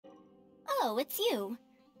Oh, it's you.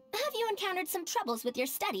 Have you encountered some troubles with your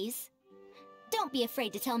studies? Don't be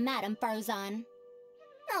afraid to tell Madame Faruzan.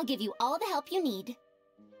 I'll give you all the help you need.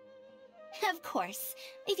 Of course,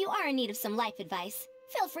 if you are in need of some life advice,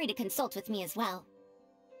 feel free to consult with me as well.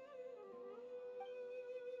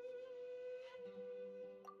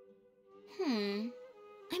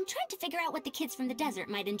 I'm trying to figure out what the kids from the desert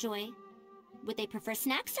might enjoy. Would they prefer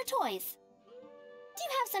snacks or toys? Do you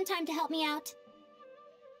have some time to help me out?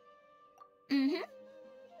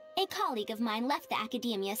 A colleague of mine left the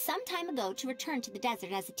academia some time ago to return to the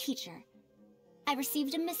desert as a teacher. I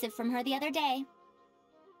received a missive from her the other day.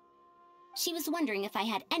 She was wondering if I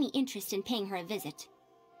had any interest in paying her a visit,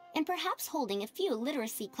 and perhaps holding a few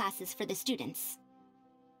literacy classes for the students.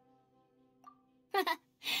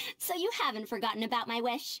 So you haven't forgotten about my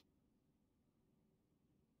wish.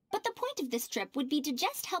 But the point of this trip would be to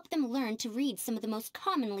just help them learn to read some of the most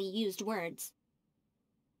commonly used words.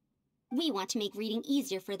 We want to make reading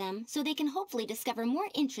easier for them so they can hopefully discover more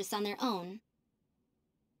interests on their own.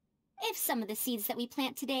 If some of the seeds that we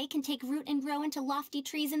plant today can take root and grow into lofty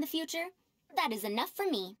trees in the future, that is enough for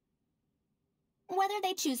me. Whether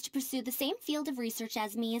they choose to pursue the same field of research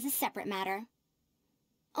as me is a separate matter.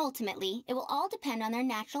 Ultimately, it will all depend on their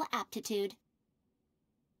natural aptitude.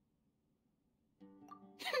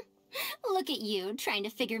 Look at you, trying to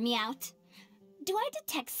figure me out. Do I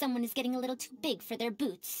detect someone is getting a little too big for their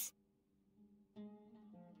boots?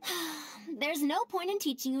 There's no point in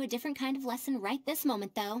teaching you a different kind of lesson right this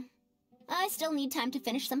moment, though. I still need time to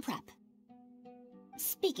finish some prep.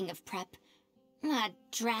 Speaking of prep...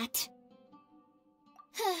 drat.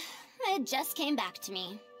 It just came back to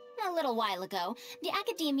me. A little while ago, the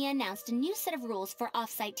academia announced a new set of rules for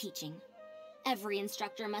off-site teaching. Every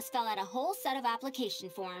instructor must fill out a whole set of application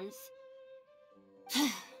forms.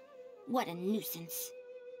 What a nuisance.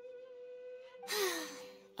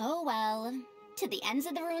 Oh well, to the ends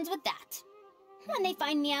of the ruins with that. When they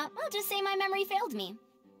find me out, I'll just say my memory failed me.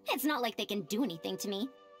 It's not like they can do anything to me.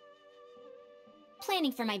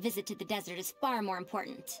 Planning for my visit to the desert is far more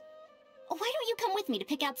important. Why don't you come with me to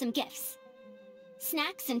pick out some gifts?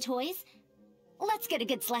 Snacks and toys? Let's get a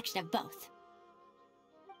good selection of both.